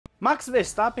Max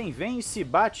Verstappen vence e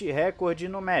bate recorde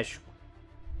no México.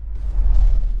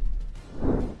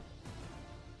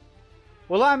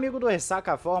 Olá, amigo do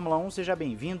Ressaca Fórmula 1, seja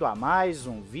bem-vindo a mais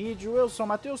um vídeo. Eu sou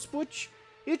Matheus Pucci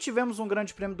e tivemos um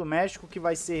grande prêmio do México que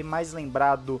vai ser mais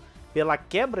lembrado pela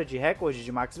quebra de recorde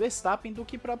de Max Verstappen do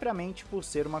que propriamente por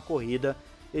ser uma corrida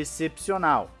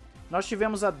excepcional. Nós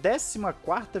tivemos a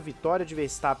 14ª vitória de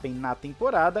Verstappen na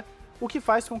temporada, o que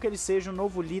faz com que ele seja o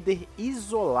novo líder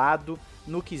isolado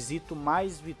no quesito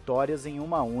mais vitórias em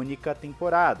uma única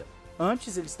temporada.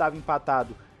 Antes ele estava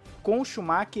empatado com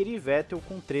Schumacher e Vettel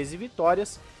com 13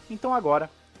 vitórias, então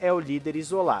agora é o líder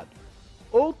isolado.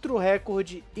 Outro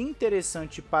recorde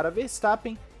interessante para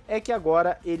Verstappen é que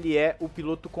agora ele é o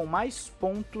piloto com mais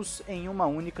pontos em uma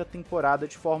única temporada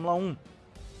de Fórmula 1.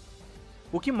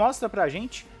 O que mostra pra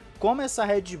gente como essa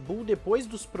Red Bull, depois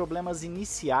dos problemas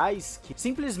iniciais, que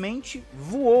simplesmente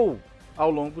voou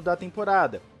ao longo da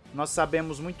temporada. Nós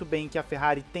sabemos muito bem que a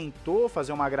Ferrari tentou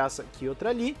fazer uma graça aqui e outra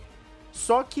ali,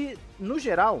 só que, no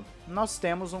geral, nós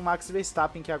temos um Max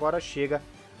Verstappen que agora chega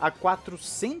a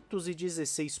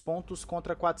 416 pontos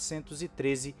contra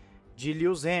 413 de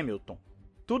Lewis Hamilton.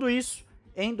 Tudo isso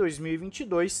em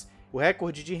 2022, o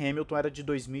recorde de Hamilton era de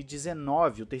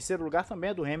 2019, o terceiro lugar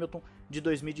também é do Hamilton de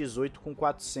 2018 com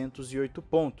 408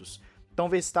 pontos. Então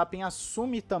Verstappen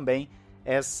assume também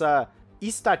essa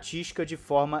estatística de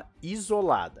forma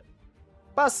isolada.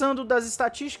 Passando das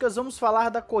estatísticas, vamos falar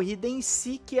da corrida em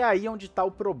si, que é aí onde está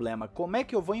o problema. Como é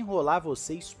que eu vou enrolar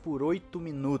vocês por 8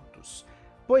 minutos?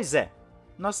 Pois é,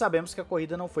 nós sabemos que a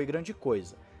corrida não foi grande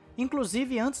coisa.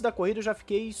 Inclusive, antes da corrida eu já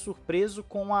fiquei surpreso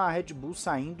com a Red Bull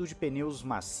saindo de pneus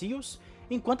macios,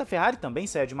 enquanto a Ferrari também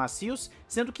saía de macios,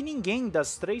 sendo que ninguém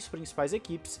das três principais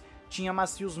equipes tinha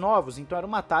macios novos, então era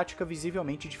uma tática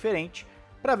visivelmente diferente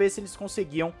para ver se eles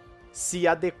conseguiam se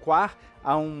adequar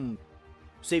a um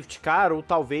safety car ou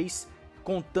talvez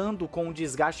contando com um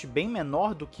desgaste bem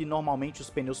menor do que normalmente os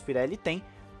pneus Pirelli têm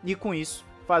e com isso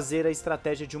fazer a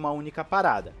estratégia de uma única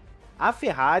parada. A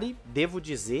Ferrari, devo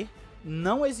dizer,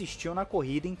 não existiu na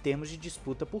corrida em termos de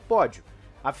disputa por pódio.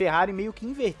 A Ferrari meio que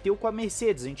inverteu com a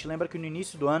Mercedes. A gente lembra que no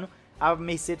início do ano a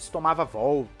Mercedes tomava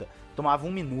volta, tomava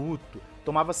 1 minuto,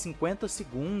 tomava 50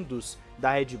 segundos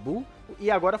da Red Bull e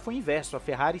agora foi o inverso. A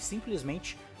Ferrari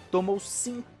simplesmente tomou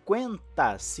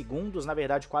 50 segundos, na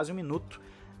verdade quase 1 minuto,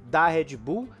 da Red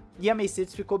Bull e a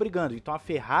Mercedes ficou brigando. Então a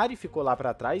Ferrari ficou lá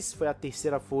para trás, foi a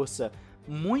terceira força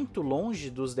muito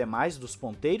longe dos demais, dos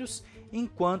ponteiros,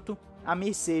 enquanto a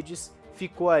Mercedes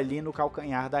ficou ali no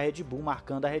calcanhar da Red Bull,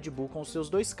 marcando a Red Bull com seus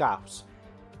dois carros.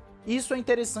 Isso é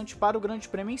interessante para o Grande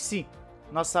Prêmio em si.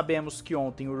 Nós sabemos que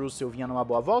ontem o Russell vinha numa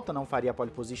boa volta, não faria pole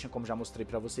position como já mostrei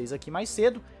para vocês aqui mais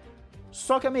cedo,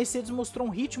 só que a Mercedes mostrou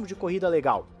um ritmo de corrida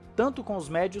legal, tanto com os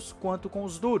médios quanto com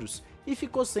os duros, e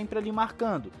ficou sempre ali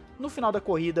marcando. No final da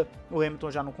corrida, o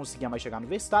Hamilton já não conseguia mais chegar no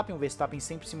Verstappen, o Verstappen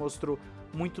sempre se mostrou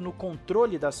muito no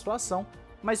controle da situação,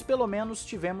 mas pelo menos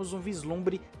tivemos um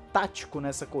vislumbre tático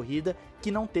nessa corrida,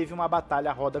 que não teve uma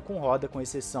batalha roda, com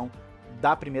exceção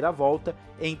da primeira volta,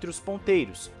 entre os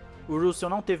ponteiros. O Russell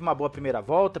não teve uma boa primeira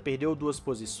volta, perdeu 2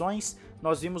 posições,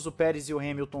 nós vimos o Pérez e o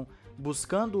Hamilton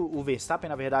buscando o Verstappen,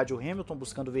 na verdade o Hamilton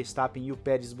buscando o Verstappen e o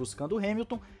Pérez buscando o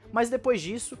Hamilton, mas depois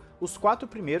disso, os 4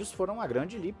 primeiros foram uma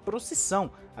grande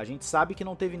procissão. A gente sabe que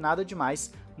não teve nada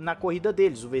demais na corrida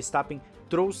deles. O Verstappen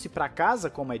trouxe para casa,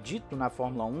 como é dito na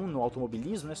Fórmula 1, no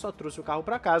automobilismo, né? Só trouxe o carro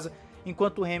para casa,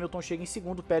 enquanto o Hamilton chega em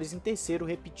segundo, o Pérez em terceiro,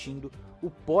 repetindo o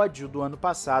pódio do ano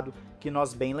passado, que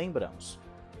nós bem lembramos.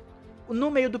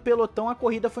 No meio do pelotão, a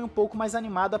corrida foi um pouco mais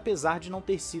animada, apesar de não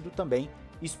ter sido também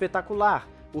espetacular.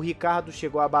 O Ricardo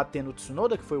chegou a bater no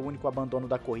Tsunoda, que foi o único abandono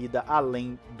da corrida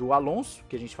além do Alonso,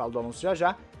 que a gente fala do Alonso já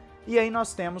já. E aí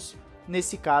nós temos,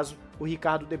 nesse caso, o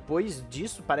Ricardo depois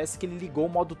disso, parece que ele ligou o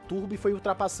modo turbo e foi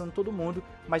ultrapassando todo mundo,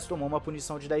 mas tomou uma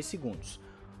punição de 10 segundos.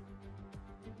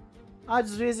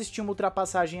 Às vezes tinha uma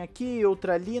ultrapassagem aqui,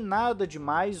 outra ali, nada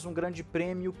demais, um grande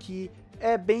prêmio que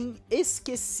é bem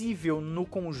esquecível no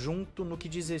conjunto, no que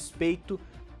diz respeito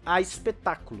a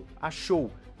espetáculo, a show,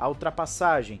 a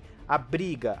ultrapassagem, a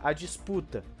briga, a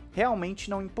disputa. Realmente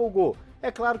não empolgou.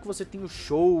 É claro que você tem o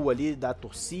show ali da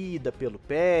torcida pelo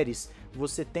Pérez,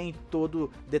 você tem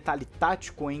todo detalhe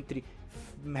tático entre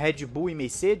Red Bull e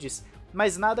Mercedes,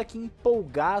 mas nada que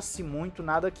empolgasse muito,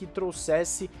 nada que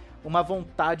trouxesse uma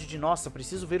vontade de, nossa,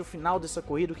 preciso ver o final dessa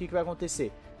corrida, o que vai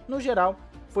acontecer. No geral,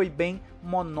 foi bem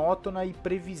monótona e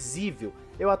previsível.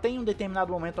 Eu até em um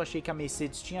determinado momento achei que a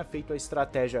Mercedes tinha feito a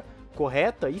estratégia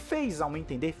correta, e fez, ao meu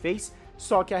entender, fez,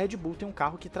 só que a Red Bull tem um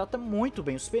carro que trata muito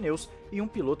bem os pneus, e um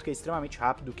piloto que é extremamente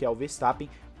rápido, que é o Verstappen,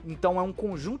 Então é um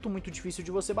conjunto muito difícil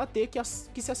de você bater,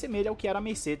 que se assemelha ao que era a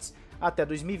Mercedes até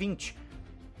 2020.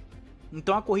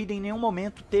 Então a corrida em nenhum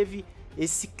momento teve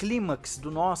esse clímax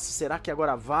do nossa, será que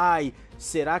agora vai?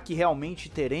 Será que realmente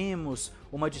teremos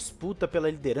uma disputa pela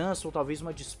liderança ou talvez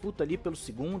uma disputa ali pelo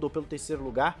segundo ou pelo terceiro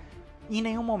lugar? Em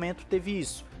nenhum momento teve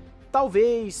isso.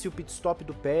 Talvez se o pit stop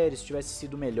do Pérez tivesse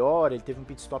sido melhor, ele teve um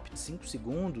pit stop de 5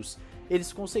 segundos,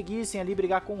 eles conseguissem ali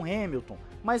brigar com o Hamilton,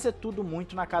 mas é tudo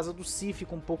muito na casa do si,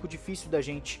 fica um pouco difícil da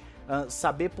gente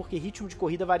saber, porque ritmo de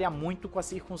corrida varia muito com a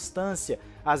circunstância.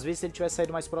 Às vezes se ele tivesse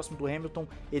saído mais próximo do Hamilton,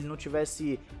 ele não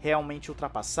tivesse realmente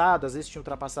ultrapassado, às vezes tinha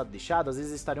ultrapassado e deixado, às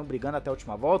vezes eles estariam brigando até a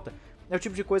última volta. É o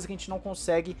tipo de coisa que a gente não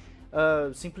consegue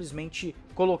simplesmente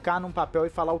colocar num papel e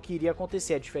falar o que iria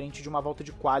acontecer. É diferente de uma volta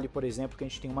de quali, por exemplo, que a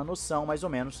gente tem uma noção mais ou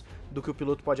menos do que o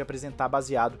piloto pode apresentar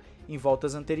baseado em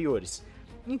voltas anteriores.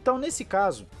 Então, nesse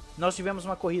caso, nós tivemos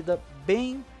uma corrida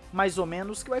bem mais ou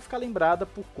menos que vai ficar lembrada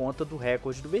por conta do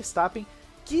recorde do Verstappen,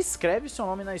 que escreve seu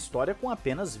nome na história com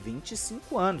apenas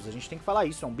 25 anos. A gente tem que falar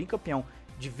isso, é um bicampeão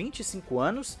de 25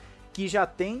 anos, que já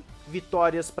tem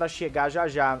vitórias para chegar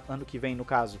já, ano que vem no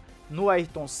caso, no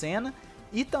Ayrton Senna,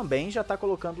 e também já está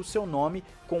colocando o seu nome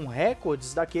com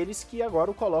recordes daqueles que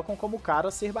agora o colocam como cara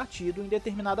a ser batido em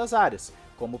determinadas áreas,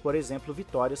 como por exemplo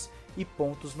vitórias e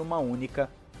pontos numa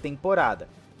única temporada.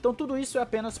 Então tudo isso é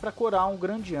apenas para coroar um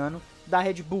grande ano da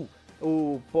Red Bull.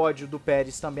 O pódio do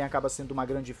Pérez também acaba sendo uma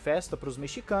grande festa para os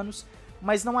mexicanos,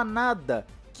 mas não há nada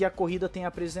que a corrida tenha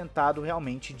apresentado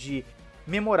realmente de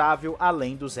memorável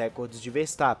além dos recordes de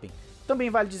Verstappen. Também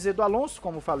vale dizer do Alonso,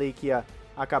 como falei que ia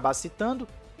acabar citando,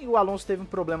 e o Alonso teve um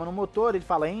problema no motor, ele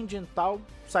fala engine e tal,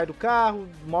 sai do carro,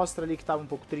 mostra ali que estava um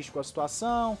pouco triste com a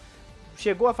situação,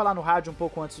 chegou a falar no rádio um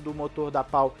pouco antes do motor dar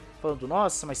pau, falando,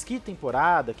 nossa, mas que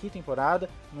temporada,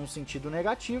 num sentido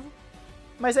negativo.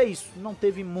 Mas é isso, não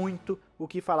teve muito o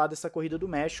que falar dessa corrida do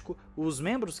México. Os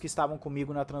membros que estavam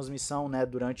comigo na transmissão, né,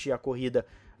 durante a corrida,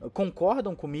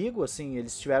 concordam comigo, assim,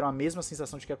 eles tiveram a mesma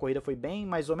sensação de que a corrida foi bem,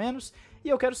 mais ou menos, e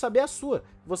eu quero saber a sua.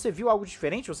 Você viu algo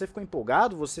diferente? Você ficou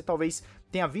empolgado? Você talvez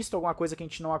tenha visto alguma coisa que a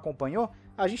gente não acompanhou?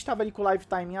 A gente estava ali com o live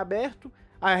timing aberto,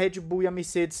 a Red Bull e a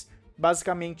Mercedes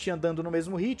basicamente andando no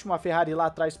mesmo ritmo, a Ferrari lá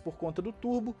atrás por conta do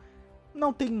turbo.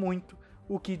 Não tem muito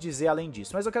o que dizer além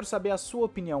disso, mas eu quero saber a sua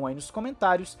opinião aí nos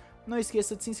comentários. Não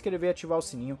esqueça de se inscrever e ativar o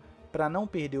sininho para não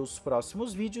perder os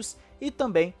próximos vídeos, e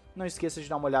também não esqueça de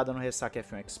dar uma olhada no Ressaca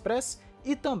F1 Express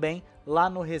e também lá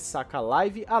no Ressaca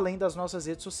Live, além das nossas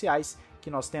redes sociais, que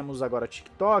nós temos agora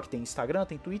TikTok, tem Instagram,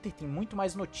 tem Twitter, tem muito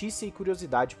mais notícia e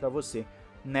curiosidade para você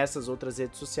nessas outras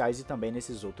redes sociais e também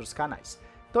nesses outros canais.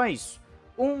 Então é isso,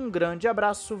 um grande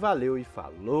abraço, valeu e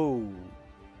falou!